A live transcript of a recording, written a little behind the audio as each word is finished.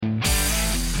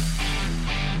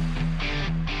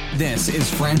This is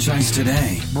Franchise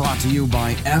Today, brought to you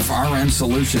by FRM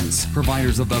Solutions,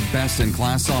 providers of the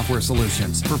best-in-class software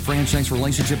solutions for franchise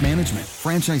relationship management.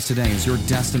 Franchise Today is your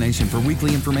destination for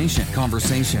weekly information,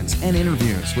 conversations, and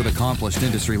interviews with accomplished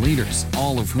industry leaders,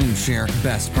 all of whom share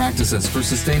best practices for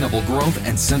sustainable growth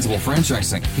and sensible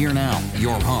franchising. Here now,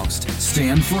 your host,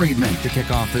 Stan Friedman, to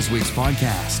kick off this week's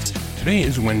podcast. Today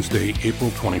is Wednesday, April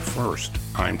 21st.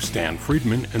 I'm Stan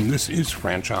Friedman, and this is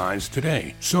Franchise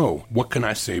Today. So, what can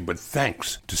I say but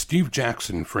thanks to Steve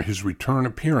Jackson for his return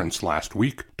appearance last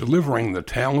week, delivering the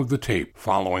tale of the tape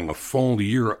following a full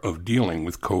year of dealing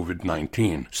with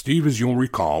COVID-19. Steve, as you'll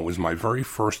recall, was my very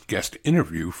first guest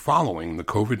interview following the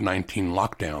COVID-19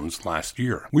 lockdowns last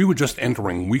year. We were just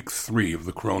entering week 3 of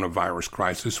the coronavirus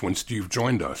crisis when Steve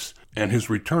joined us, and his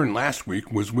return last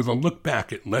week was with a look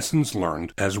back at lessons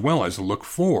learned as well as a look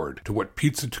forward to what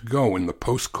pizza to go in the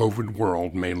post-COVID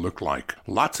world may look like.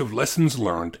 Lots of lessons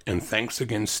learned, and thanks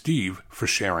again, Steve, for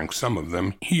sharing some of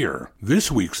them here.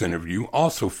 This week's interview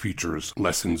also features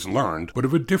lessons learned, but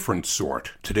of a different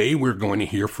sort. Today we're going to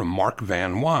hear from Mark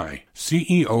Van Wy,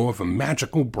 CEO of a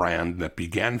magical brand that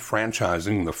began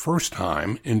franchising the first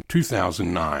time in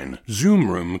 2009. Zoom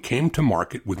Room came to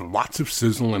market with lots of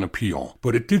sizzle and appeal,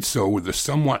 but it did so with a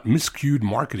somewhat miscued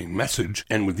marketing message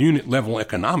and with unit-level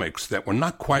economics that were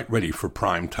not quite ready for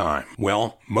prime time. Well,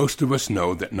 most of us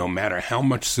know that no matter how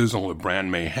much sizzle a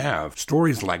brand may have,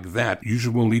 stories like that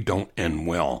usually don't end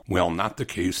well. Well, not the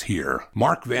case here.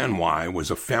 Mark Van Wy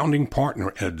was a founding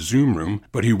partner at Zoom Room,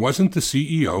 but he wasn't the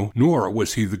CEO, nor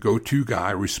was he the go-to guy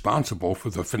responsible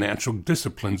for the financial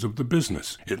disciplines of the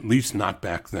business, at least not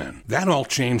back then. That all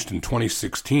changed in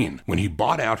 2016 when he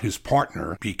bought out his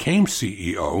partner, became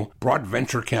CEO, brought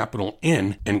venture capital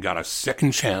in, and got a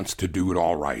second chance to do it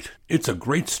all right. It's a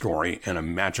great story and a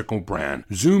magical brand.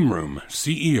 Zoom Room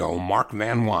CEO Mark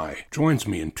Van Wy joins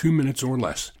me in 2 minutes or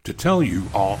less to tell you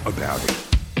all about it.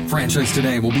 Franchise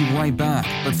Today will be right back,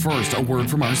 but first, a word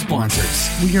from our sponsors.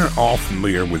 We are all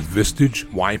familiar with Vistage,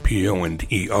 YPO,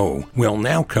 and EO. Well,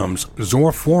 now comes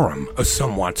Zor Forum, a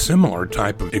somewhat similar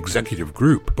type of executive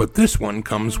group, but this one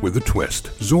comes with a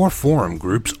twist. Zor Forum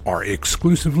groups are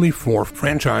exclusively for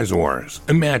franchisors.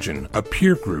 Imagine a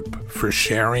peer group for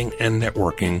sharing and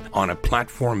networking on a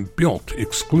platform built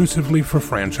exclusively for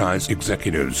franchise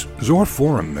executives. Zor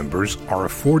Forum members are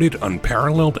afforded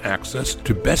unparalleled access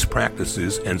to best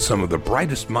practices and some of the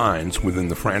brightest minds within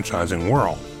the franchising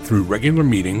world through regular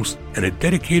meetings and a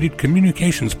dedicated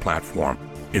communications platform.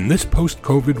 In this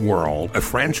post-COVID world, a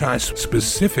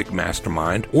franchise-specific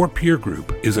mastermind or peer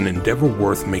group is an endeavor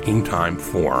worth making time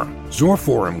for. Zor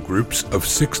Forum groups of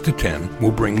 6 to 10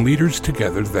 will bring leaders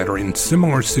together that are in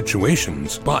similar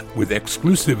situations, but with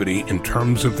exclusivity in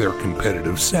terms of their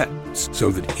competitive sets,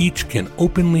 so that each can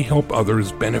openly help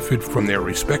others benefit from their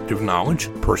respective knowledge,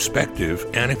 perspective,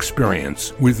 and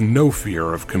experience with no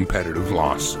fear of competitive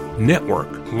loss. Network,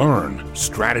 learn,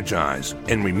 strategize,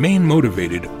 and remain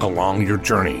motivated along your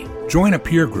journey. Join a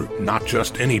peer group, not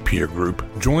just any peer group.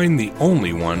 Join the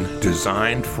only one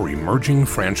designed for emerging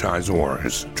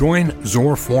franchisors. Join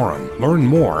Zor Forum. Learn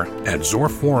more at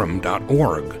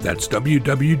zorforum.org. That's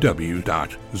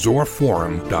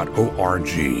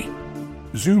www.zorforum.org.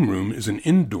 Zoom Room is an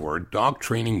indoor dog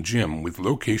training gym with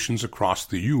locations across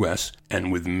the U.S. and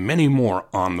with many more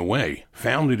on the way.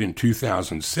 Founded in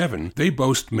 2007, they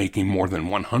boast making more than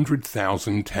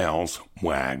 100,000 tails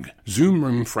wag. Zoom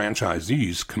Room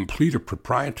franchisees complete a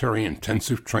proprietary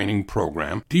intensive training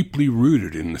program deeply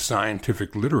rooted in the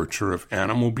scientific literature of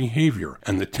animal behavior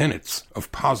and the tenets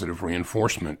of positive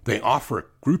reinforcement. They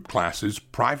offer group classes,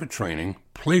 private training,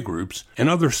 playgroups, and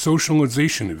other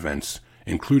socialization events,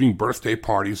 including birthday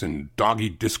parties and doggy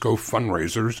disco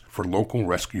fundraisers for local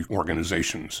rescue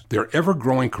organizations. Their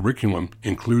ever-growing curriculum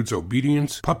includes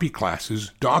obedience, puppy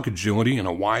classes, dog agility, and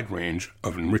a wide range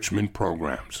of enrichment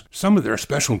programs. Some of their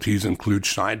specialties include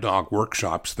shy dog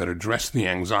workshops that address the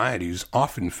anxieties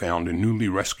often found in newly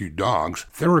rescued dogs,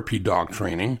 therapy dog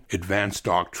training, advanced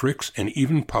dog tricks, and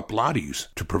even pup Pilates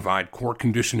to provide core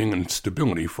conditioning and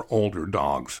stability for older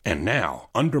dogs. And now,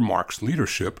 under Mark's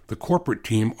leadership, the corporate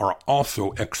team are also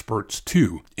experts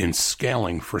too in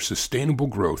scaling for sustainable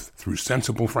growth through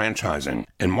sensible franchising,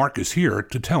 and Mark is here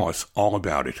to tell us all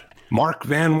about it. Mark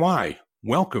Van Wy,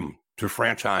 welcome to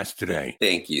Franchise Today.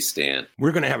 Thank you, Stan.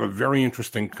 We're going to have a very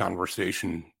interesting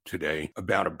conversation today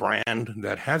about a brand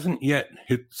that hasn't yet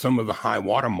hit some of the high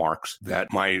watermarks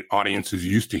that my audience is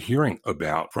used to hearing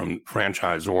about from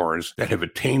franchisors that have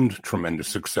attained tremendous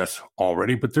success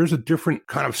already. But there's a different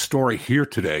kind of story here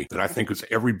today that I think is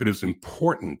every bit as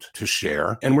important to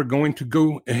share. And we're going to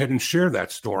go ahead and share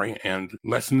that story, and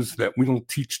lessons that we will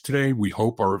teach today, we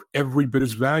hope, are every bit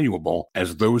as valuable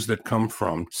as those that come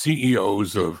from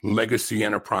CEOs of legacy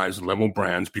enterprise level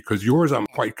brands, because yours, I'm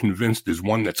quite convinced, is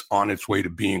one that's on its way to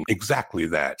being exactly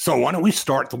that. So why don't we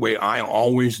start the way I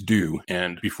always do?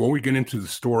 And before we get into the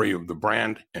story of the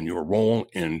brand and your role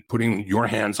in putting your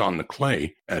hands on the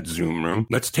clay at Zoom Room,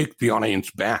 let's take the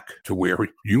audience back to where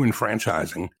you and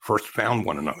franchising first found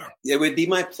one another. It would be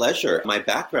my pleasure. My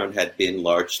background had been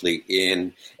largely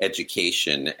in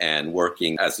education and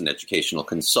working as an educational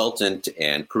consultant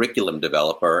and curriculum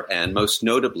developer, and most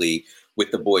notably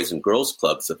with the Boys and Girls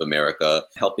Clubs of America,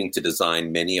 helping to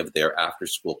design many of their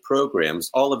after-school programs,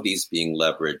 all of these being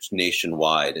leveraged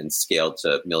nationwide and scaled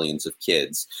to millions of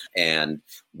kids. And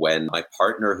when my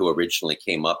partner, who originally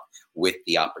came up with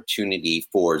the opportunity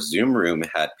for Zoom Room,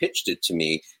 had pitched it to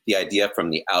me, the idea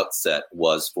from the outset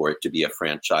was for it to be a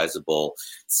franchisable,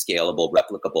 scalable,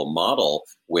 replicable model,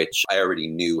 which I already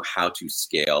knew how to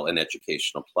scale an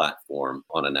educational platform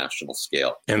on a national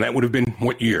scale. And that would have been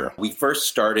what year? We first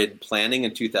started planning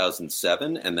in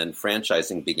 2007, and then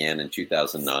franchising began in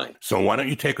 2009. So why don't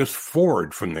you take us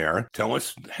forward from there? Tell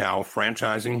us how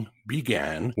franchising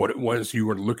began, what it was you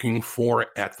were looking for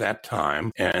at that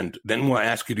time, and then we'll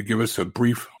ask you to give us a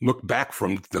brief look back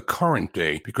from the current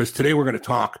day, because today we're going to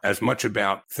talk as much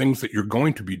about things that you're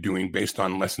going to be doing based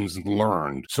on lessons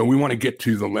learned. So we want to get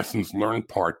to the lessons learned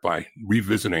part by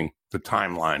revisiting the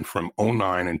timeline from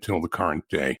 2009 until the current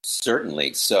day.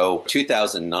 Certainly. So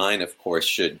 2009, of course,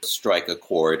 should strike a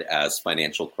chord as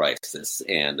financial crisis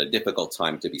and a difficult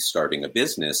time to be starting a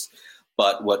business.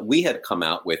 But what we had come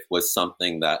out with was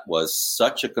something that was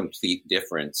such a complete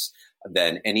difference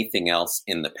than anything else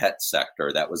in the pet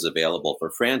sector that was available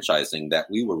for franchising that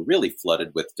we were really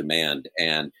flooded with demand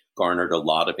and garnered a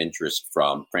lot of interest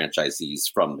from franchisees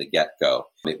from the get-go.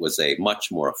 It was a much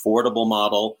more affordable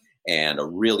model and a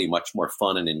really much more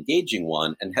fun and engaging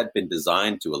one, and had been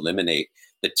designed to eliminate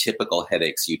the typical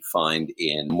headaches you'd find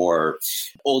in more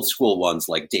old school ones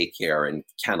like daycare and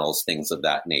kennels, things of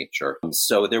that nature.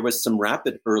 So there was some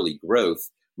rapid early growth.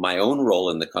 My own role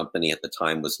in the company at the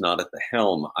time was not at the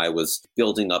helm. I was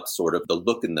building up sort of the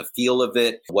look and the feel of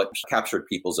it, what captured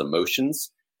people's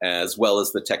emotions, as well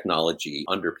as the technology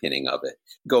underpinning of it.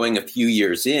 Going a few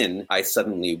years in, I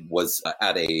suddenly was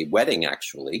at a wedding,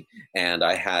 actually, and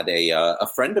I had a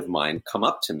friend of mine come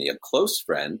up to me, a close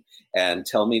friend, and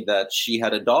tell me that she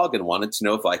had a dog and wanted to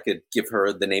know if I could give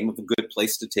her the name of a good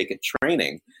place to take it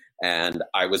training. And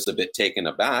I was a bit taken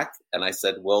aback, and I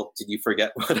said, well, did you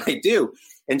forget what I do?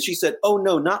 And she said, oh,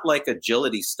 no, not like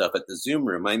agility stuff at the Zoom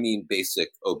Room. I mean basic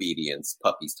obedience,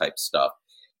 puppies type stuff.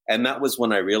 And that was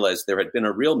when I realized there had been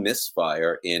a real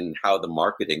misfire in how the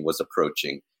marketing was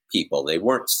approaching people. They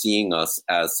weren't seeing us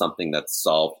as something that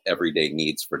solved everyday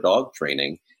needs for dog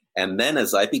training. And then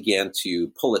as I began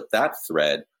to pull at that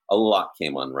thread, a lot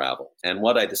came unraveled. And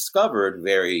what I discovered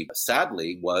very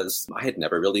sadly was I had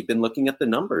never really been looking at the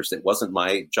numbers. It wasn't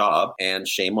my job, and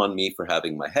shame on me for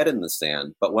having my head in the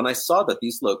sand. But when I saw that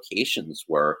these locations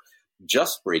were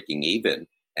just breaking even,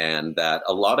 and that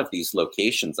a lot of these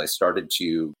locations, I started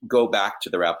to go back to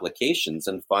their applications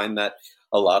and find that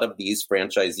a lot of these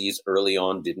franchisees early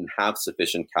on didn't have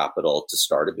sufficient capital to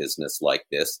start a business like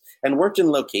this and weren't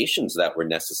in locations that were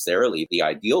necessarily the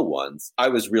ideal ones. I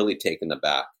was really taken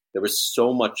aback. There was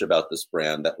so much about this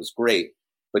brand that was great,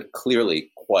 but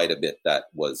clearly quite a bit that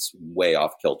was way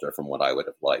off kilter from what I would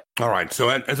have liked. All right. So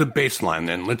as a baseline,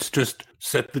 then, let's just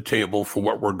set the table for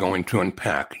what we're going to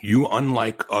unpack. You,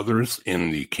 unlike others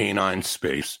in the canine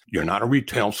space, you're not a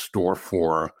retail store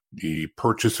for the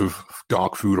purchase of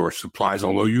dog food or supplies,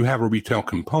 although you have a retail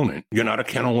component. You're not a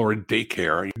kennel or a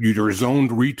daycare. You're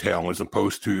zoned retail as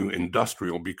opposed to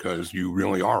industrial because you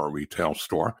really are a retail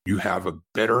store. You have a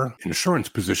better insurance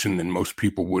position than most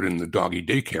people would in the doggy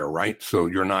daycare, right? So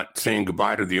you're not saying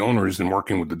goodbye to the owners and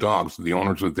working with the dogs. The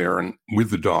owners are there and with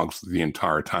the dogs the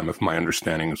entire time, if my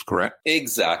understanding is correct.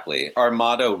 Exactly. Our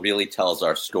motto really tells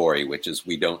our story, which is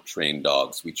we don't train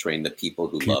dogs. We train the people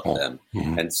who love them.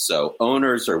 Mm-hmm. And so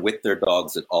owners are with their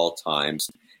dogs at all times.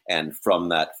 And from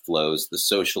that flows the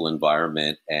social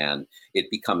environment and it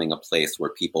becoming a place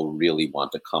where people really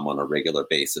want to come on a regular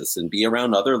basis and be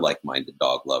around other like-minded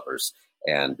dog lovers.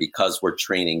 And because we're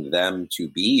training them to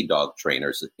be dog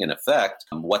trainers, in effect,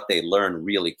 what they learn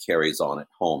really carries on at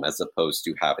home, as opposed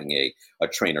to having a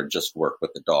trainer just work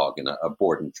with the dog in a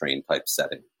board and train type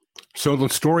setting. So the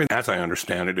story, as I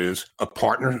understand it, is a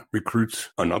partner recruits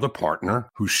another partner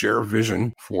who share a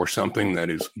vision for something that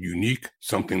is unique,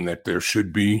 something that there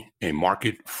should be a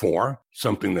market for,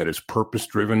 something that is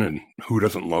purpose-driven, and who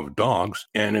doesn't love dogs?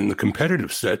 And in the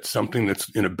competitive set, something that's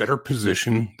in a better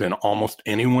position than almost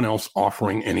anyone else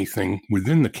offering anything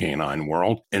within the canine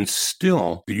world. And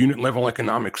still, the unit-level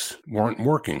economics weren't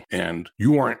working. And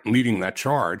you weren't leading that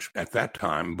charge at that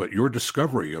time, but your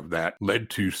discovery of that led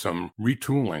to some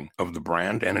retooling of the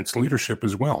brand and its leadership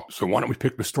as well. So why don't we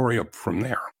pick the story up from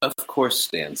there? Of course,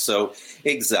 Stan. So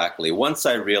exactly. Once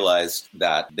I realized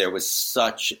that there was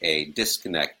such a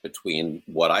disconnect between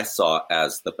what I saw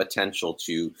as the potential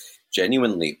to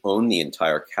genuinely own the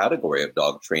entire category of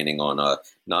dog training on a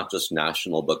not just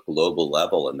national but global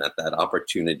level, and that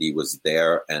opportunity was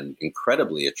there and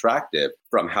incredibly attractive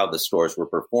from how the stores were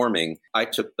performing, I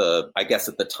took I guess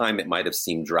at the time it might have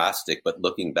seemed drastic, but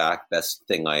looking back, best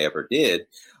thing I ever did.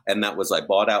 And that was I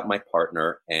bought out my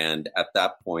partner, and at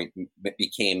that point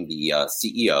became the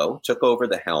CEO, took over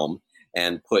the helm,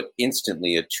 and put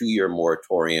instantly a 2-year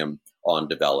moratorium on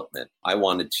development. I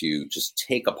wanted to just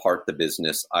take apart the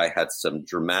business. I had some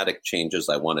dramatic changes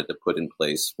I wanted to put in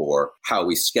place for how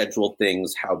we schedule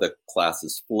things, how the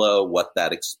classes flow, what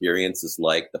that experience is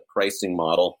like, the pricing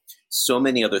model, so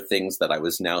many other things that I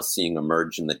was now seeing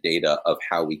emerge in the data of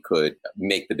how we could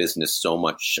make the business so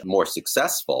much more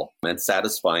successful and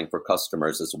satisfying for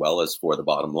customers as well as for the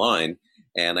bottom line.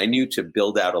 And I knew to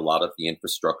build out a lot of the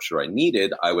infrastructure I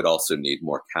needed, I would also need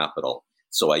more capital.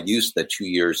 So I used the 2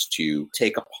 years to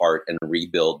take apart and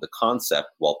rebuild the concept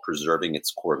while preserving its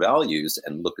core values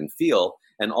and look and feel,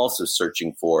 and also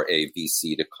searching for a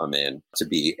VC to come in to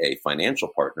be a financial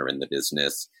partner in the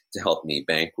business to help me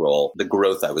bankroll the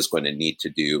growth I was going to need to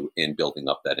do in building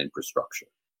up that infrastructure.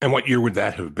 And what year would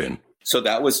that have been? So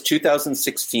that was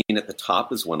 2016 at the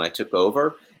top is when I took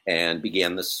over and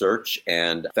began the search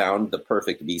and found the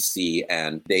perfect VC,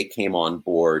 and they came on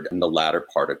board in the latter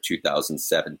part of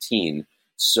 2017.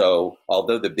 So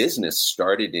although the business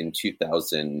started in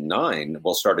 2009,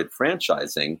 started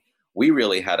franchising, we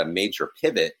really had a major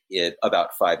pivot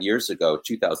about 5 years ago,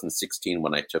 2016,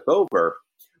 when I took over.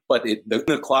 But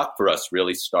the clock for us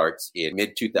really starts in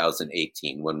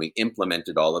mid-2018 when we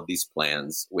implemented all of these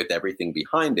plans with everything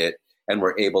behind it, and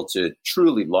were able to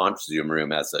truly launch Zoom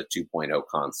Room as a 2.0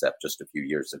 concept just a few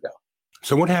years ago.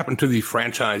 So what happened to the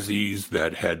franchisees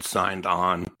that had signed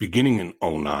on beginning in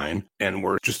 2009 and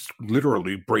were just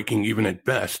literally breaking even at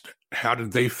best? How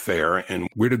did they fare, and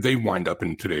where did they wind up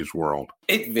in today's world?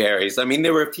 It varies. I mean,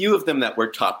 there were a few of them that were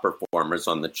top performers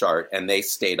on the chart, and they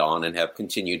stayed on and have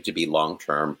continued to be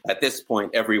long-term. At this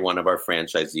point, every one of our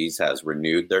franchisees has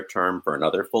renewed their term for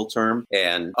another full term,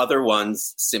 and other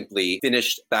ones simply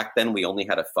finished. Back then, we only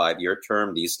had a 5-year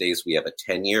term. These days, we have a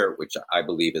 10-year, which I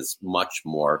believe is much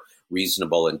more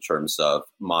reasonable in terms of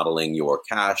modeling your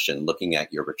cash and looking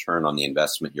at your return on the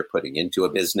investment you're putting into a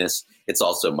business. It's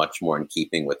also much more in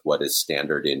keeping with what is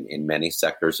standard in many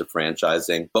sectors of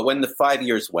franchising. But when the 5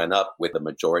 years went up with the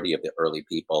majority of the early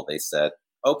people, they said,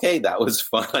 okay, that was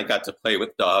fun. I got to play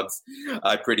with dogs.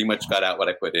 I pretty much got out what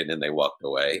I put in, and they walked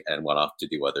away and went off to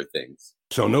do other things.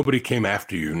 So nobody came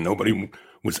after you. Nobody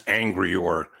was angry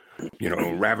or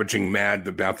ravaging mad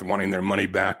about wanting their money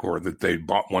back, or that they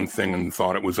bought one thing and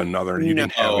thought it was another, and you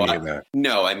didn't have any of that.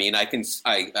 No, I mean, I can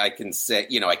say,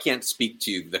 I can't speak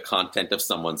to the content of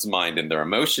someone's mind and their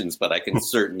emotions, but I can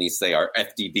certainly say our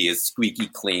FDB is squeaky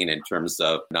clean in terms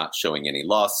of not showing any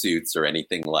lawsuits or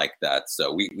anything like that.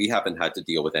 So we haven't had to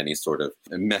deal with any sort of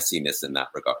messiness in that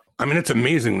regard. I mean, it's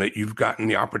amazing that you've gotten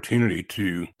the opportunity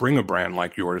to bring a brand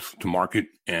like yours to market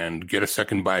and get a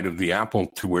second bite of the apple,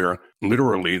 to where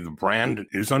literally the brand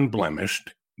is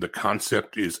unblemished. The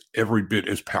concept is every bit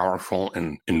as powerful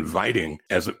and inviting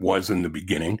as it was in the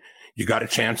beginning. You got a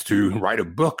chance to write a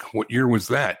book. What year was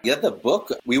that? Yeah, the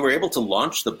book, we were able to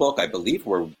launch the book. I believe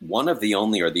we're one of the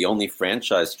only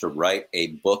franchise to write a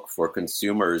book for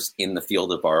consumers in the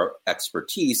field of our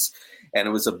expertise. And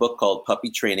it was a book called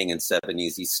Puppy Training in 7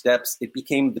 Easy Steps. It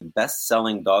became the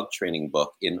best-selling dog training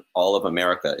book in all of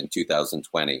America in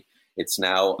 2020. It's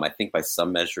now, I think by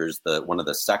some measures, one of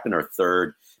the second or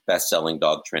third best-selling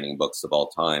dog training books of all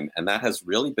time. And that has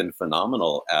really been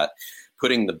phenomenal at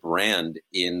putting the brand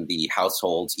in the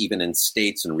households, even in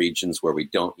states and regions where we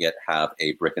don't yet have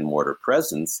a brick and mortar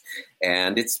presence.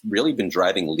 And it's really been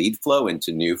driving lead flow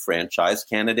into new franchise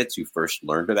candidates who first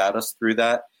learned about us through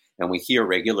that. And we hear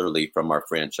regularly from our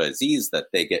franchisees that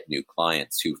they get new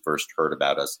clients who first heard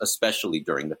about us, especially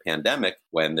during the pandemic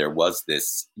when there was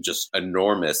this just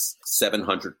enormous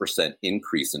 700%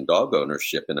 increase in dog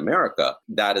ownership in America.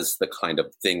 That is the kind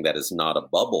of thing that is not a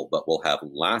bubble, but will have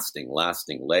lasting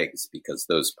legs, because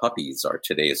those puppies are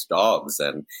today's dogs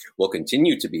and will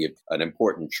continue to be an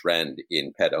important trend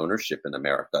in pet ownership in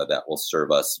America that will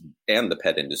serve us and the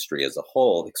pet industry as a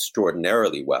whole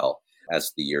extraordinarily well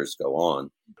as the years go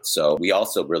on. So we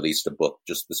also released a book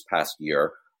just this past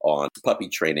year on puppy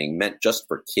training meant just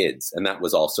for kids. And that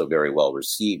was also very well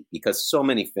received because so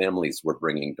many families were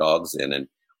bringing dogs in and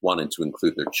wanted to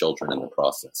include their children in the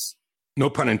process. No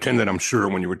pun intended, I'm sure,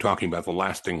 when you were talking about the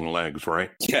lasting legs,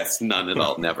 right? Yes, none at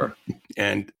all, never.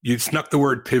 And you snuck the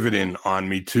word pivot in on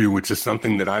me too, which is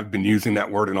something that I've been using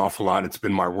that word an awful lot. It's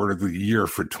been my word of the year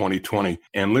for 2020.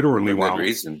 And literally, while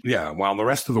the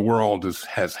rest of the world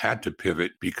has had to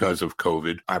pivot because of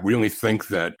COVID, I really think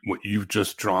that what you've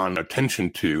just drawn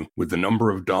attention to with the number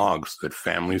of dogs that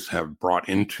families have brought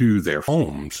into their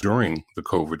homes during the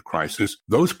COVID crisis,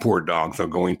 those poor dogs are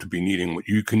going to be needing what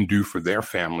you can do for their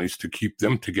families to keep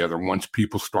them together once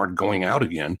people start going out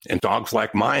again. And dogs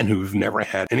like mine who've never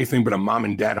had anything but a mom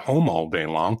and dad home all day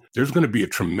long, there's going to be a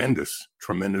tremendous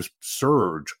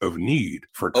surge of need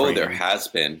for training. Oh, there has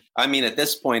been. I mean, at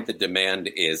this point, the demand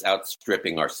is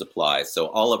outstripping our supply. So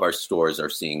all of our stores are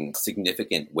seeing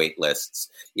significant wait lists.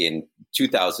 In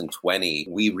 2020,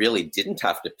 we really didn't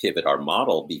have to pivot our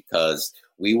model because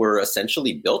we were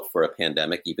essentially built for a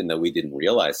pandemic, even though we didn't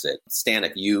realize it. Stan,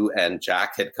 if you and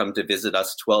Jack had come to visit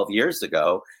us 12 years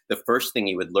ago, the first thing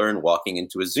you would learn walking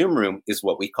into a Zoom room is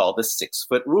what we call the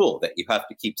 6-foot rule, that you have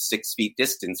to keep 6 feet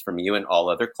distance from you and all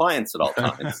other clients at all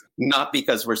times. Not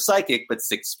because we're psychic, but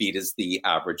 6 feet is the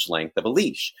average length of a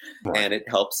leash. Right. And it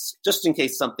helps, just in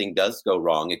case something does go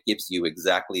wrong, it gives you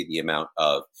exactly the amount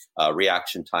of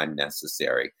reaction time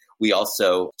necessary. We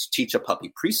also teach a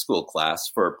puppy preschool class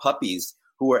for puppies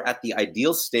who are at the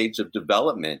ideal stage of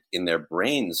development in their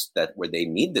brains where they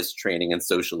need this training and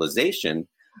socialization,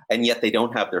 and yet they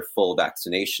don't have their full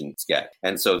vaccinations yet.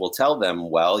 And so we'll tell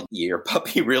them, well, your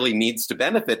puppy really needs to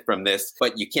benefit from this,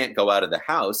 but you can't go out of the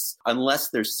house unless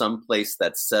there's some place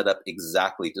that's set up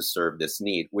exactly to serve this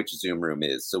need, which Zoom Room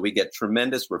is. So we get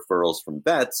tremendous referrals from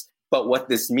vets. But what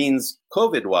this means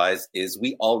COVID-wise is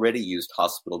we already used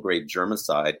hospital-grade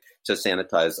germicide to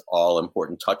sanitize all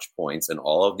important touch points and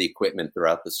all of the equipment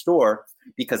throughout the store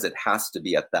because it has to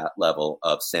be at that level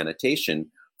of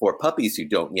sanitation for puppies who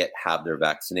don't yet have their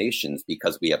vaccinations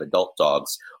because we have adult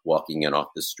dogs walking in off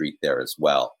the street there as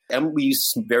well. And we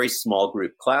use very small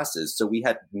group classes, so we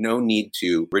had no need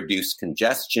to reduce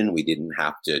congestion. We didn't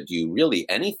have to do really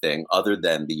anything other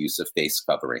than the use of face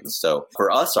coverings. So for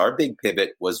us, our big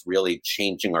pivot was really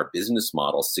changing our business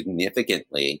model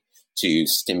significantly to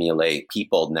stimulate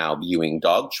people now viewing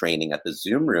dog training at the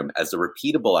Zoom Room as a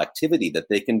repeatable activity that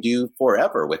they can do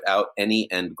forever without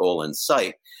any end goal in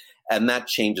sight. And that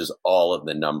changes all of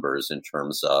the numbers in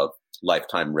terms of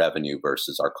lifetime revenue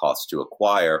versus our cost to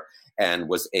acquire, and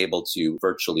was able to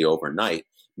virtually overnight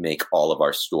make all of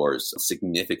our stores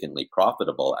significantly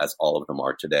profitable, as all of them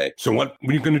are today. So what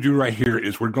we're going to do right here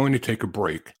is we're going to take a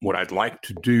break. What I'd like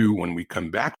to do when we come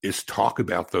back is talk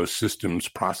about those systems,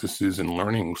 processes, and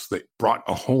learnings that brought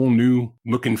a whole new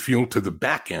look and feel to the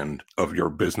back end of your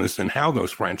business and how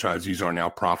those franchisees are now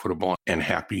profitable and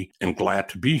happy and glad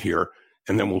to be here.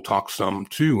 And then we'll talk some,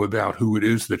 too, about who it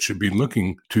is that should be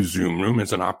looking to Zoom Room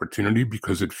as an opportunity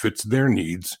because it fits their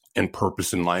needs and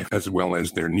purpose in life, as well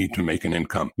as their need to make an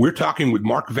income. We're talking with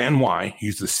Mark Van Wy.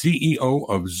 He's the CEO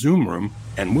of Zoom Room,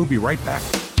 and we'll be right back.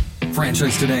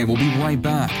 Franchise Today will be right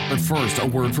back. But first, a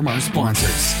word from our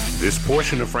sponsors. This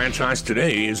portion of Franchise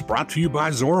Today is brought to you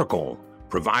by Zoracle,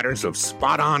 providers of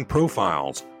spot-on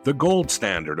profiles, the gold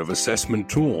standard of assessment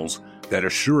tools that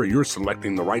assure you're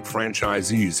selecting the right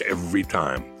franchisees every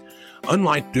time.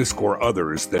 Unlike DISC or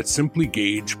others that simply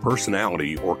gauge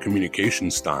personality or communication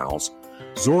styles,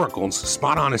 Zoracle's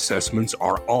spot-on assessments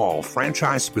are all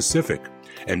franchise-specific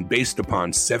and based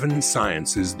upon 7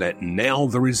 sciences that nail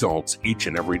the results each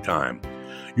and every time.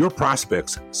 Your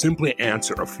prospects simply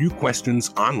answer a few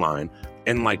questions online,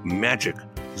 and like magic,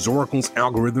 Zoracle's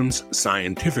algorithms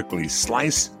scientifically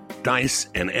slice, dice,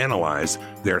 and analyze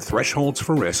their thresholds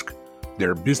for risk,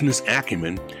 their business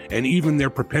acumen, and even their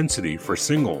propensity for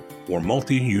single or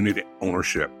multi-unit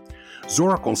ownership.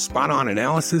 Zoracle's spot-on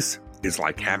analysis is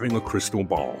like having a crystal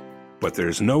ball, but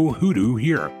there's no hoodoo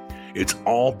here. It's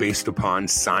all based upon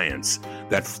science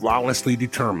that flawlessly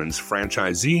determines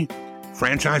franchisee,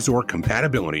 franchisor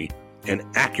compatibility, and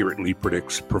accurately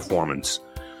predicts performance.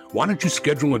 Why don't you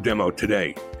schedule a demo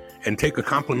today and take a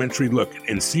complimentary look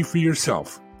and see for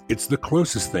yourself. It's the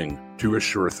closest thing to a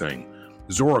sure thing.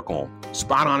 Zoracle,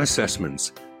 spot-on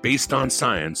assessments based on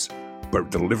science, but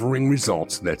delivering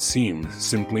results that seem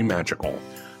simply magical.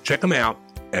 Check them out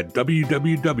at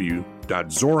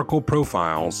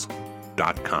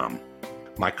www.zoracleprofiles.com.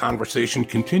 My conversation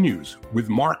continues with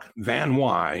Mark Van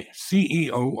Wy,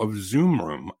 CEO of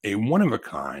Zoomroom, a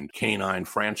one-of-a-kind canine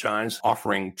franchise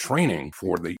offering training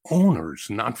for the owners,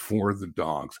 not for the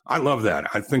dogs. I love that.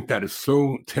 I think that is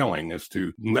so telling as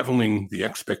to leveling the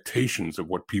expectations of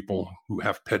what people who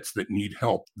have pets that need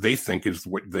help, they think is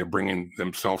what they're bringing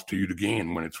themselves to you to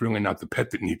gain, when it's really not the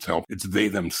pet that needs help, it's they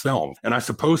themselves. And I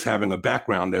suppose having a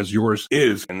background as yours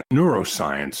is in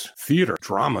neuroscience, theater,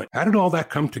 drama, how did all that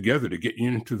come together to get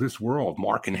you into this world,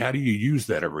 Mark, and how do you use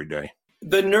that every day?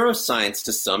 The neuroscience,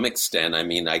 to some extent,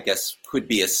 I guess could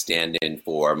be a stand-in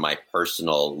for my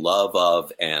personal love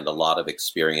of and a lot of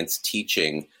experience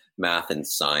teaching math and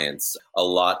science. A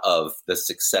lot of the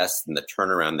success and the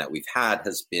turnaround that we've had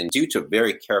has been due to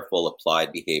very careful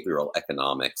applied behavioral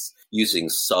economics, using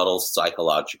subtle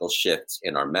psychological shifts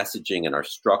in our messaging and our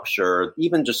structure,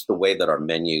 even just the way that our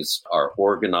menus are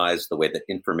organized, the way that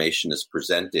information is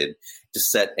presented, to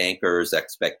set anchors,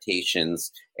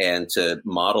 expectations, and to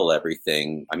model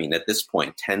everything. At this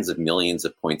point, tens of millions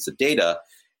of points of data,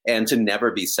 and to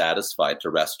never be satisfied, to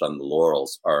rest on the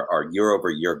laurels. Our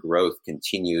year-over-year growth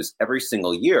continues every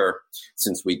single year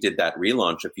since we did that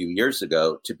relaunch a few years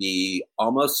ago to be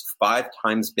almost 5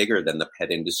 times bigger than the pet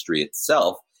industry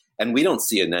itself. And we don't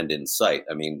see an end in sight.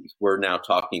 We're now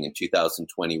talking in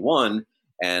 2021,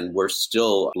 and we're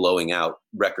still blowing out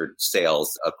record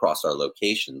sales across our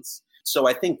locations. So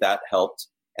I think that helped.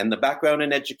 And the background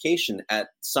in education, at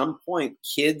some point,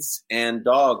 kids and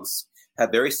dogs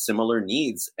have very similar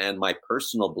needs, and my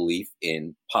personal belief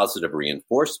in positive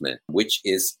reinforcement, which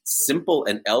is simple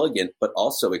and elegant, but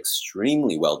also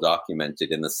extremely well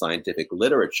documented in the scientific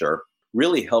literature,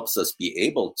 really helps us be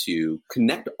able to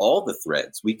connect all the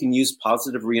threads. We can use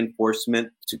positive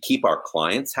reinforcement to keep our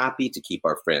clients happy, to keep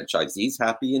our franchisees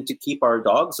happy, and to keep our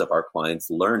dogs of our clients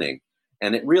learning.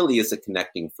 And it really is a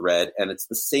connecting thread. And it's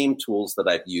the same tools that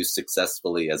I've used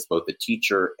successfully as both a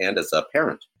teacher and as a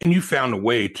parent. And you found a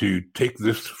way to take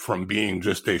this from being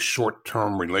just a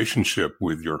short-term relationship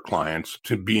with your clients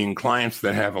to being clients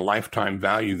that have a lifetime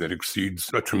value that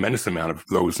exceeds a tremendous amount of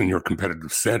those in your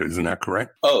competitive set. Isn't that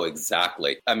correct? Oh,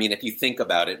 exactly. If you think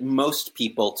about it, most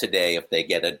people today, if they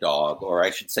get a dog, or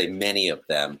I should say many of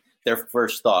them, their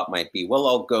first thought might be, well,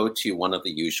 I'll go to one of the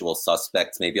usual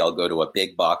suspects. Maybe I'll go to a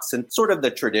big box. And sort of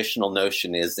the traditional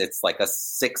notion is it's like a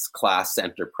 6-class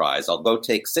enterprise. I'll go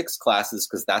take 6 classes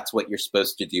because that's what you're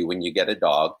supposed to do when you get a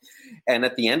dog. And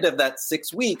at the end of that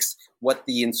 6 weeks, what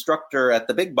the instructor at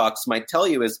the big box might tell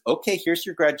you is, okay, here's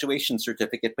your graduation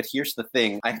certificate, but here's the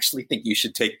thing. I actually think you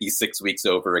should take these 6 weeks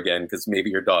over again because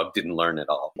maybe your dog didn't learn it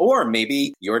all. Or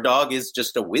maybe your dog is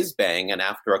just a whiz bang, and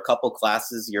after a couple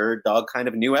classes, your dog kind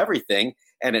of knew everything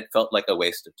and it felt like a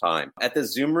waste of time. At the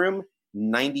Zoom Room,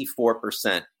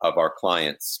 94% of our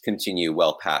clients continue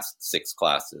well past 6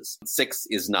 classes. 6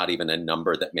 is not even a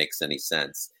number that makes any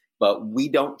sense. But we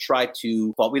don't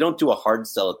do a hard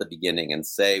sell at the beginning and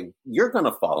say, you're going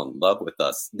to fall in love with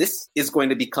us. This is going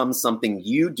to become something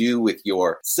you do with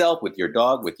yourself, with your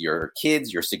dog, with your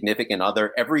kids, your significant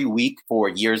other every week for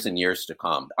years and years to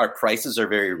come. Our prices are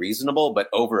very reasonable, but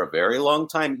over a very long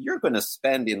time, you're going to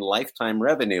spend in lifetime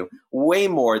revenue way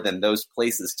more than those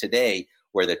places today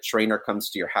where the trainer comes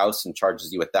to your house and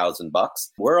charges you $1,000.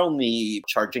 We're only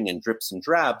charging in drips and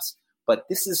drabs. But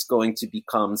this is going to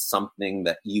become something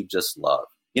that you just love.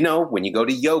 When you go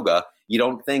to yoga, you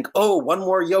don't think, oh, one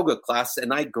more yoga class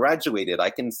and I graduated.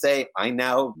 I can say I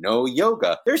now know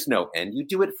yoga. There's no end. You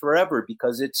do it forever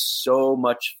because it's so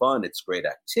much fun. It's great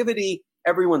activity.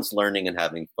 Everyone's learning and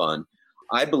having fun.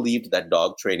 I believed that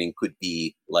dog training could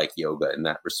be like yoga in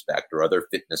that respect, or other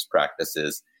fitness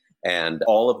practices. And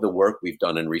all of the work we've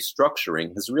done in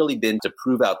restructuring has really been to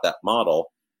prove out that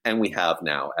model. And we have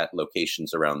now at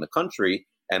locations around the country,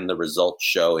 and the results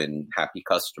show in happy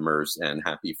customers and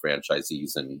happy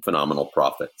franchisees and phenomenal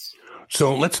profits.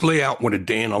 So let's lay out what a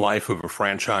day in the life of a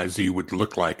franchisee would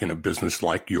look like in a business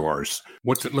like yours.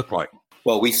 What's it look like?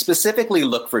 Well, we specifically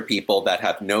look for people that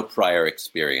have no prior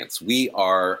experience. We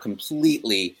are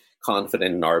completely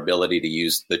confident in our ability to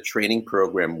use the training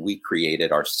program we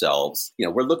created ourselves.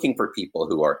 We're looking for people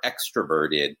who are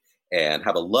extroverted and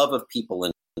have a love of people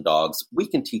and dogs. We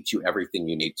can teach you everything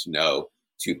you need to know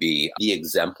to be the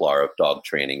exemplar of dog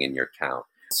training in your town.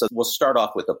 So we'll start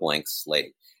off with a blank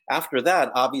slate. After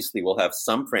that, obviously, we'll have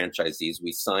some franchisees.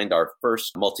 We signed our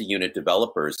first multi-unit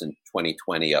developers in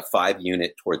 2020, a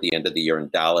 5-unit toward the end of the year in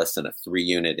Dallas and a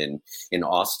 3-unit in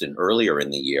Austin earlier in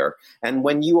the year. And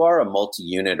when you are a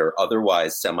multi-unit or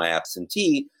otherwise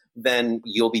semi-absentee, then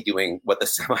you'll be doing what the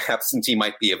semi-absentee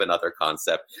might be of another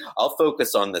concept. I'll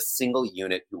focus on the single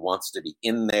unit who wants to be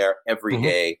in there every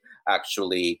day,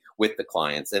 actually with the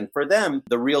clients. And for them,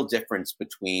 the real difference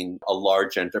between a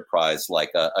large enterprise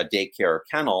like a daycare or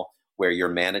kennel, where you're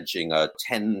managing a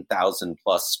 10,000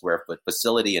 plus square foot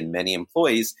facility and many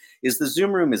employees, is the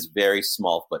Zoom room is very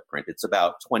small footprint. It's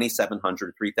about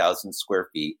 2,700, 3,000 square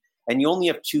feet. And you only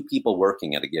have 2 people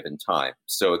working at a given time.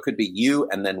 So it could be you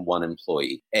and then 1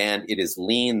 employee. And it is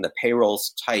lean, the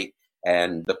payroll's tight,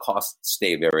 and the costs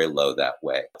stay very low that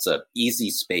way. It's an easy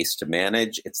space to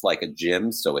manage. It's like a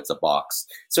gym, so it's a box.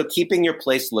 So keeping your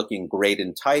place looking great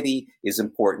and tidy is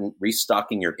important.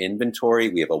 Restocking your inventory.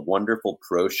 We have a wonderful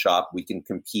pro shop. We can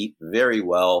compete very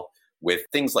well with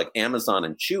things like Amazon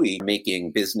and Chewy,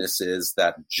 making businesses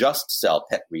that just sell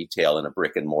pet retail in a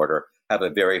brick and mortar have a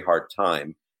very hard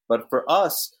time. But for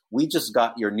us, we just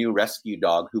got your new rescue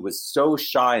dog who was so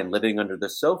shy and living under the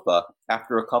sofa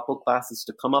after a couple classes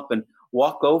to come up and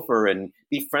walk over and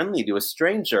be friendly to a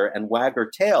stranger and wag her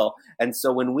tail. And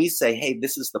so when we say, hey,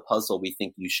 this is the puzzle we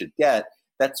think you should get,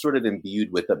 that's sort of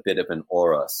imbued with a bit of an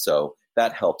aura. So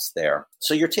that helps there.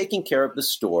 So you're taking care of the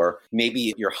store.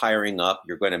 Maybe you're hiring up.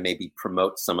 You're going to maybe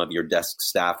promote some of your desk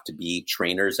staff to be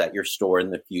trainers at your store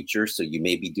in the future. So you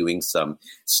may be doing some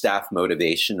staff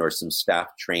motivation or some staff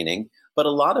training. But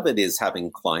a lot of it is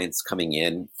having clients coming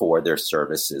in for their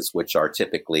services, which are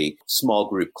typically small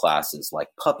group classes like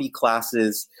puppy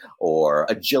classes or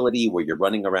agility, where you're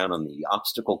running around on the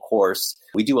obstacle course.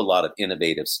 We do a lot of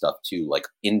innovative stuff too, like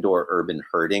indoor urban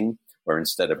herding, where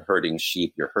instead of herding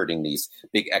sheep, you're herding these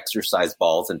big exercise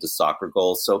balls into soccer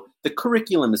goals. So the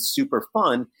curriculum is super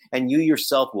fun, and you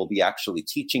yourself will be actually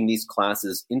teaching these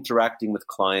classes, interacting with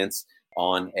clients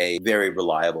on a very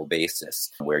reliable basis,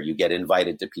 where you get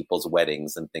invited to people's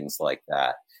weddings and things like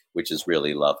that, which is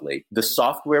really lovely. The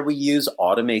software we use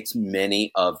automates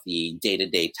many of the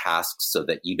day-to-day tasks so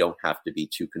that you don't have to be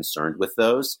too concerned with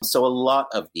those. So a lot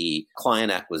of the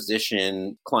client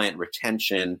acquisition, client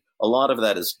retention, a lot of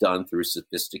that is done through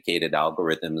sophisticated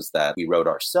algorithms that we wrote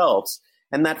ourselves,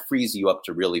 and that frees you up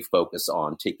to really focus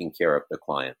on taking care of the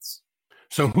clients.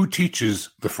 So who teaches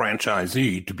the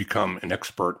franchisee to become an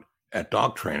expert at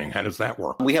dog training? How does that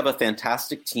work? We have a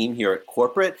fantastic team here at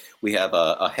corporate. We have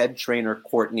a head trainer,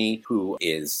 Courtney, who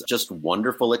is just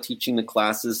wonderful at teaching the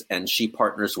classes, and she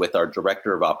partners with our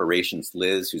director of operations,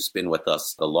 Liz, who's been with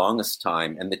us the longest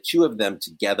time. And the two of them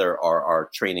together are our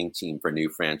training team for new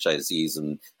franchisees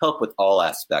and help with all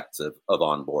aspects of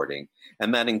onboarding.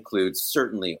 And that includes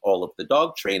certainly all of the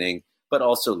dog training, but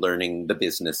also learning the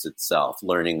business itself,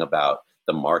 learning about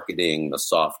the marketing, the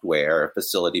software,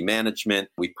 facility management.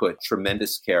 We put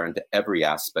tremendous care into every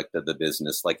aspect of the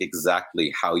business, like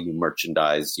exactly how you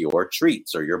merchandise your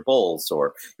treats or your bowls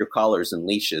or your collars and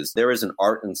leashes. There is an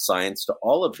art and science to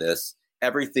all of this.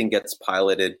 Everything gets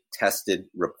piloted, tested,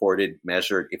 reported,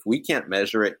 measured. If we can't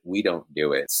measure it, we don't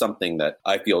do it. It's something that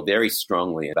I feel very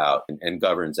strongly about and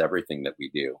governs everything that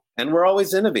we do. And we're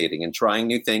always innovating and trying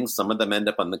new things. Some of them end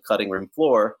up on the cutting room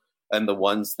floor, and the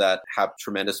ones that have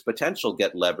tremendous potential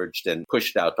get leveraged and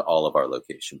pushed out to all of our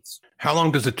locations. How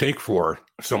long does it take for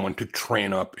someone to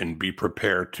train up and be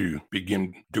prepared to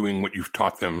begin doing what you've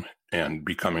taught them and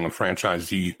becoming a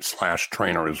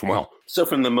franchisee/trainer as well? So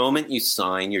from the moment you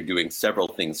sign, you're doing several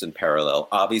things in parallel.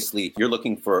 Obviously, you're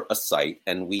looking for a site,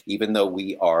 and even though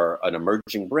we are an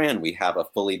emerging brand, we have a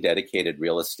fully dedicated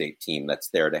real estate team that's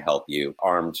there to help you,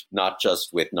 armed not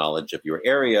just with knowledge of your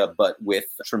area, but with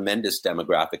tremendous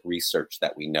demographic research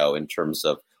that we know in terms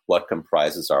of what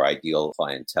comprises our ideal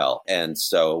clientele. And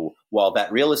so while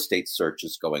that real estate search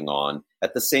is going on,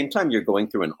 at the same time, you're going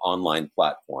through an online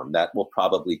platform that will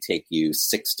probably take you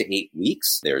 6 to 8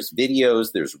 weeks. There's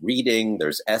videos, there's reading,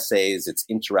 there's essays, it's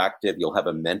interactive. You'll have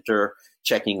a mentor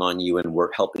checking on you and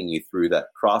we're helping you through that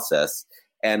process.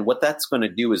 And what that's going to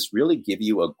do is really give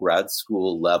you a grad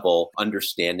school level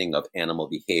understanding of animal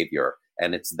behavior.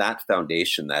 And it's that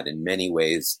foundation that in many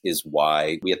ways is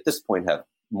why we at this point have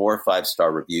more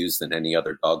 5-star reviews than any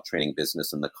other dog training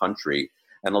business in the country.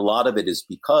 And a lot of it is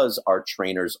because our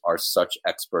trainers are such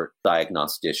expert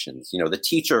diagnosticians. You know, the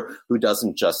teacher who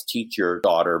doesn't just teach your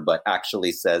daughter, but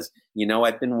actually says, you know,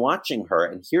 I've been watching her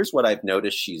and here's what I've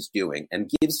noticed she's doing, and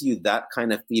gives you that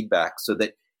kind of feedback so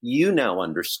that you now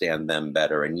understand them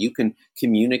better and you can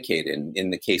communicate in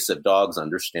the case of dogs,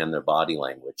 understand their body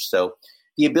language. So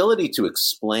the ability to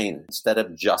explain instead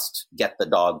of just get the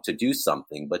dog to do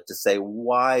something, but to say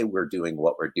why we're doing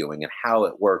what we're doing and how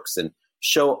it works and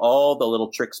show all the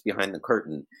little tricks behind the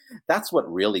curtain. That's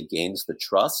what really gains the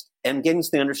trust and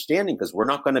gains the understanding, because we're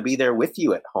not going to be there with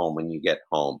you at home when you get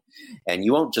home. And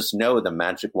you won't just know the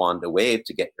magic wand to wave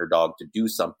to get your dog to do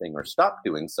something or stop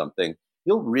doing something.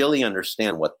 You'll really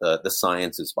understand what the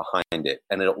science is behind it.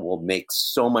 And it will make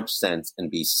so much sense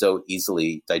and be so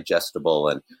easily digestible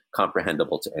and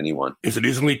comprehensible to anyone. Is it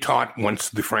easily taught once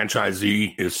the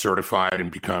franchisee is certified and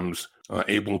becomes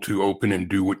able to open and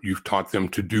do what you've taught them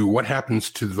to do? What happens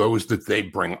to those that they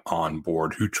bring on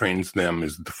board? Who trains them?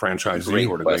 Is it the franchisee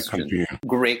or do they come to you?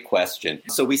 Great question.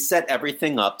 So we set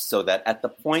everything up so that at the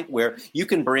point where you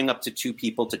can bring up to 2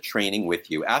 people to training with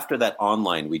you. After that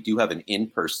online, we do have an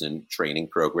in-person training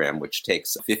program, which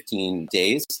takes 15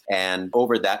 days. And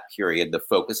over that period, the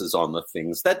focus is on the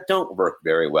things that don't work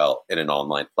very well in an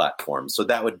online platform. So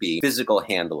that would be physical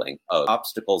handling of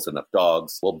obstacles and of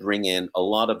dogs. We'll bring in a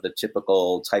lot of the typical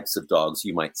types of dogs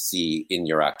you might see in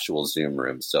your actual Zoom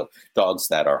room. So dogs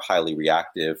that are highly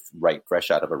reactive, right,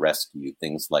 fresh out of a rescue,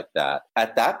 things like that.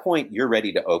 At that point, you're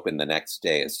ready to open the next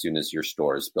day as soon as your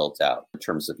store is built out in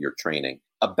terms of your training.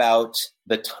 About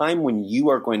the time when you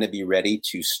are going to be ready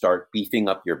to start beefing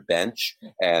up your bench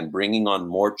and bringing on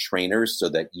more trainers so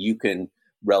that you can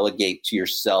relegate to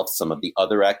yourself some of the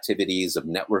other activities of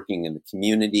networking in the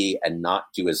community and not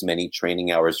do as many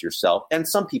training hours yourself. And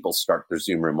some people start their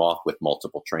Zoom room off with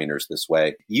multiple trainers this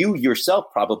way. You yourself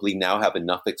probably now have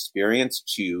enough experience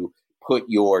to put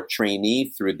your trainee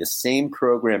through the same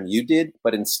program you did,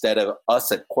 but instead of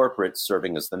us at corporate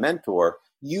serving as the mentor,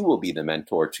 you will be the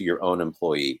mentor to your own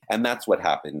employee. And that's what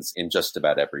happens in just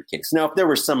about every case. Now, if there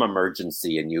was some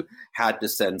emergency and you had to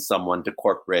send someone to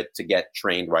corporate to get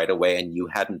trained right away and you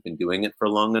hadn't been doing it for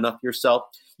long enough yourself,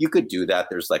 you could do that.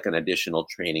 There's like an additional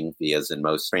training fee, as in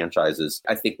most franchises.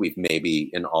 I think we've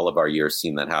maybe in all of our years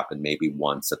seen that happen maybe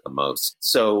once at the most.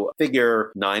 So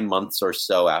figure 9 months or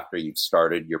so after you've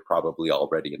started, you're probably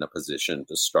already in a position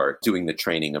to start doing the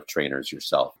training of trainers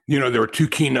yourself. You know, there are 2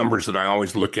 key numbers that I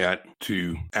always look at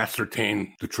to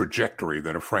ascertain the trajectory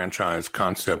that a franchise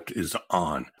concept is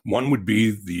on. One would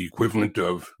be the equivalent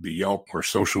of the Yelp or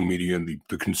social media,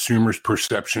 the consumer's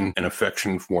perception and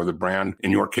affection for the brand.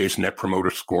 In your case, Net Promoter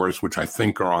Scores, which I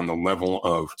think are on the level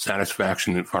of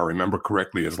satisfaction, if I remember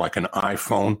correctly, as like an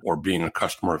iPhone or being a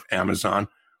customer of Amazon.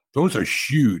 Those are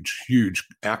huge, huge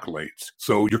accolades.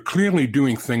 So you're clearly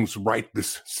doing things right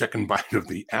this second bite of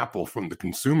the apple from the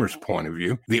consumer's point of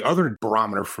view. The other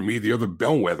barometer for me, the other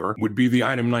bellwether, would be the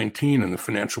item 19 and the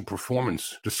financial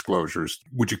performance disclosures.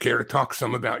 Would you care to talk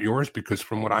some about yours? Because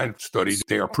from what I've studied,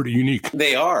 they are pretty unique.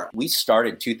 They are. We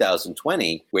started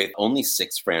 2020 with only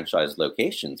 6 franchise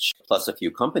locations, plus a few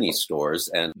company stores.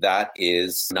 And that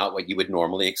is not what you would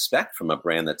normally expect from a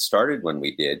brand that started when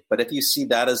we did. But if you see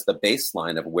that as the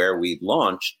baseline of where we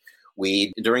launched,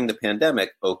 we, during the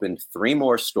pandemic, opened 3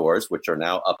 more stores, which are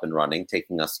now up and running,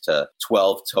 taking us to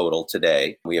 12 total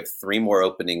today. We have 3 more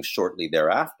openings shortly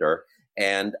thereafter.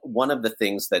 And one of the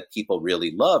things that people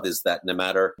really love is that no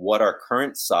matter what our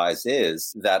current size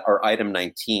is, that our item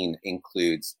 19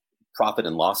 includes profit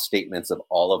and loss statements of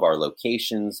all of our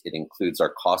locations. It includes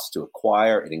our cost to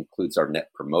acquire. It includes our net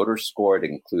promoter score. It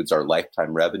includes our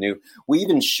lifetime revenue. We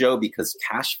even show, because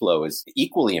cash flow is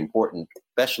equally important,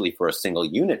 especially for a single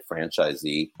unit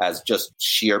franchisee, as just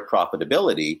sheer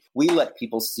profitability. We let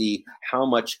people see how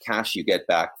much cash you get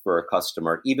back for a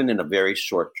customer, even in a very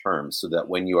short term, so that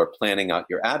when you are planning out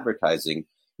your advertising,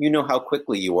 you know how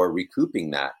quickly you are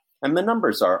recouping that. And the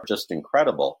numbers are just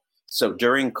incredible. So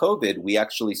during COVID, we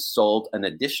actually sold an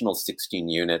additional 16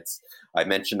 units. I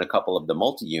mentioned a couple of the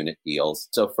multi-unit deals.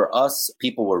 So for us,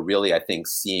 people were really, I think,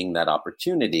 seeing that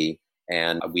opportunity.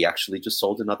 And we actually just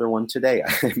sold another one today.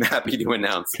 I'm happy to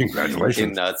announce.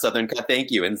 Congratulations.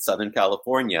 In Southern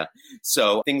California.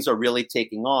 So things are really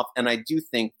taking off. And I do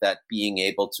think that being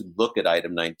able to look at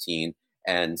item 19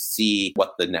 and see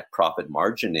what the net profit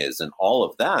margin is and all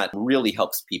of that really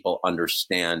helps people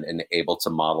understand and able to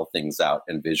model things out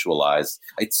and visualize.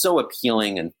 It's so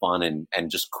appealing and fun and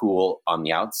just cool on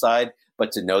the outside,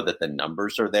 but to know that the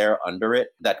numbers are there under it,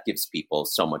 that gives people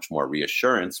so much more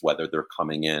reassurance, whether they're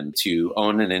coming in to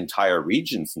own an entire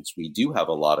region, since we do have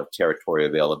a lot of territory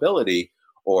availability,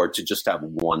 or to just have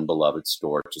one beloved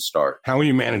store to start. How are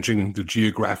you managing the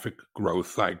geographic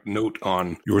growth? I note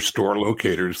on your store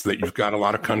locators that you've got a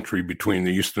lot of country between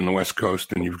the East and the West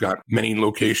Coast, and you've got many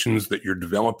locations that you're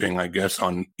developing, I guess,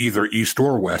 on either East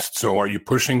or West. So are you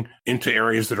pushing into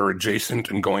areas that are adjacent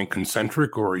and going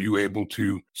concentric, or are you able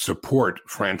to support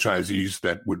franchisees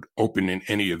that would open in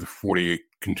any of the 48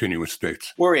 contiguous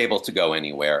states? We're able to go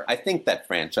anywhere. I think that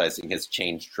franchising has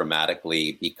changed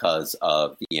dramatically because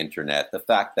of the internet. The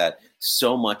fact that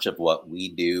so much of what we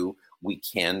do, we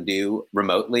can do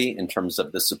remotely in terms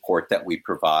of the support that we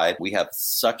provide. We have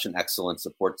such an excellent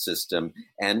support system,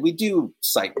 and we do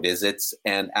site visits.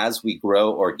 And as we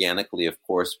grow organically, of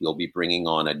course, we'll be bringing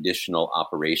on additional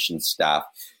operations staff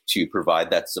to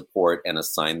provide that support and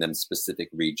assign them specific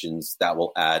regions. That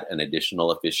will add an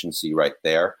additional efficiency right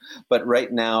there. But right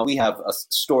now, we have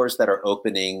stores that are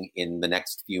opening in the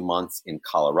next few months in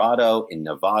Colorado, in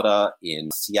Nevada,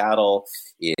 in Seattle,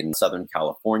 in Southern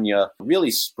California,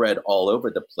 really spread all over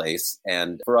the place.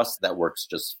 And for us, that works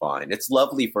just fine. It's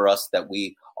lovely for us that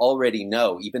we already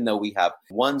know, even though we have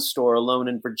one store alone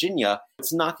in Virginia,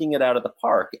 it's knocking it out of the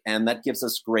park. And that gives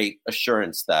us great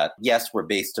assurance that, yes, we're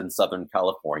based in Southern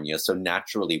California, so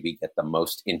naturally we get the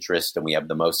most interest and we have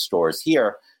the most stores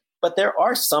here. But there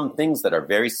are some things that are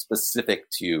very specific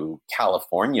to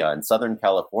California and Southern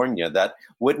California that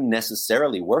wouldn't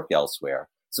necessarily work elsewhere.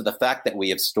 So the fact that we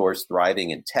have stores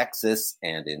thriving in Texas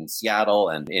and in Seattle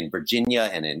and in Virginia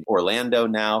and in Orlando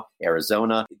now,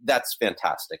 Arizona, that's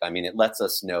fantastic. I mean, it lets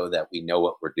us know that we know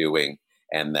what we're doing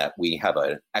and that we have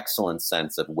an excellent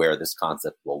sense of where this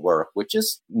concept will work, which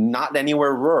is not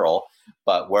anywhere rural,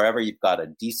 but wherever you've got a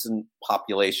decent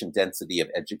population density of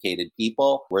educated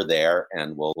people, we're there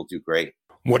and we'll do great.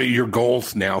 What are your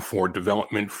goals now for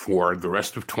development for the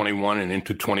rest of 21 and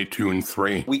into 22 and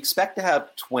 3? We expect to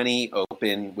have 20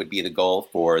 open would be the goal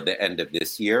for the end of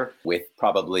this year, with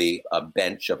probably a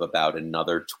bench of about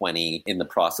another 20 in the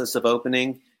process of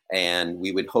opening. And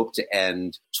we would hope to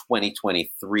end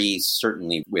 2023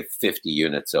 certainly with 50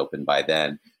 units open by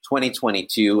then.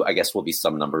 2022, I guess, will be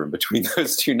some number in between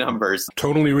those two numbers.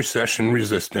 Totally recession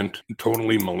resistant,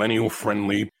 totally millennial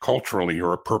friendly. Culturally,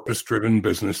 you're a purpose-driven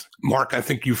business. Mark, I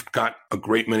think you've got a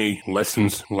great many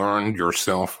lessons learned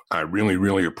yourself. I really,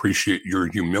 really appreciate your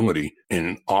humility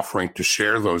in offering to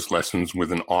share those lessons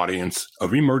with an audience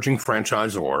of emerging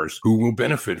franchisors who will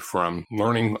benefit from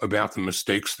learning about the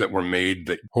mistakes that were made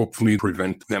that hopefully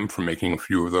prevent them from making a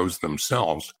few of those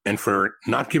themselves, and for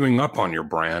not giving up on your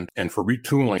brand and for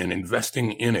retooling and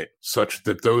investing in it such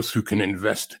that those who can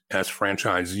invest as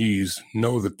franchisees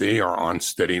know that they are on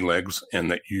steady legs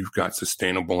and that you've got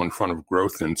sustainable in front of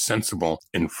growth and sensible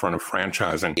in front of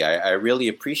franchising. Yeah, I really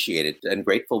appreciate it and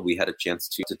grateful we had a chance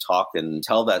to talk and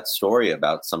tell that story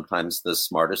about sometimes the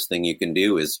smartest thing you can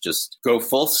do is just go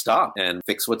full stop and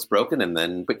fix what's broken and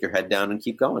then put your head down and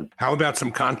keep going. How about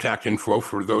some contact info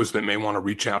for those that may want to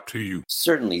reach out to you?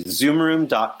 Certainly.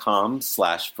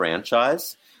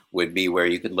 Zoomroom.com/franchise would be where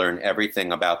you could learn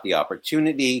everything about the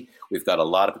opportunity. We've got a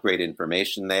lot of great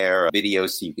information there,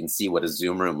 videos so you can see what a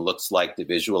Zoom room looks like to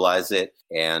visualize it.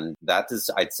 And that is,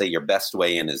 I'd say, your best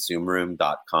way in is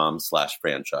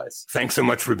zoomroom.com/franchise. Thanks so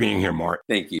much for being here, Mark.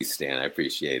 Thank you, Stan. I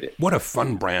appreciate it. What a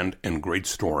fun brand and great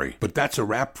story. But that's a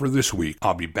wrap for this week.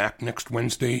 I'll be back next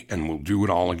Wednesday and we'll do it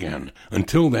all again.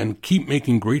 Until then, keep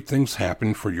making great things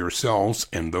happen for yourselves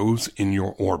and those in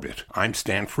your orbit. I'm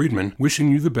Stan Friedman, wishing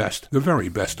you the best, the very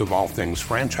best of all things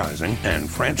franchising, and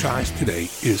Franchise Today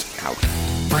is out.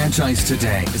 Franchise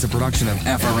Today is a production of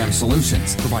FRM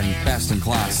Solutions, providing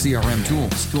best-in-class CRM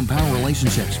tools to empower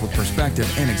relationships with prospective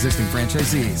and existing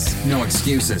franchisees. No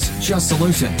excuses, just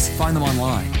solutions. Find them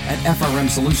online at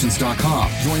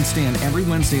frmsolutions.com. Join Stan every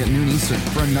Wednesday at noon Eastern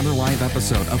for another live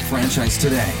episode of Franchise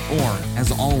Today. Or,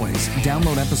 as always,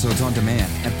 download episodes on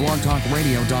demand at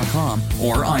blogtalkradio.com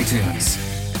or iTunes.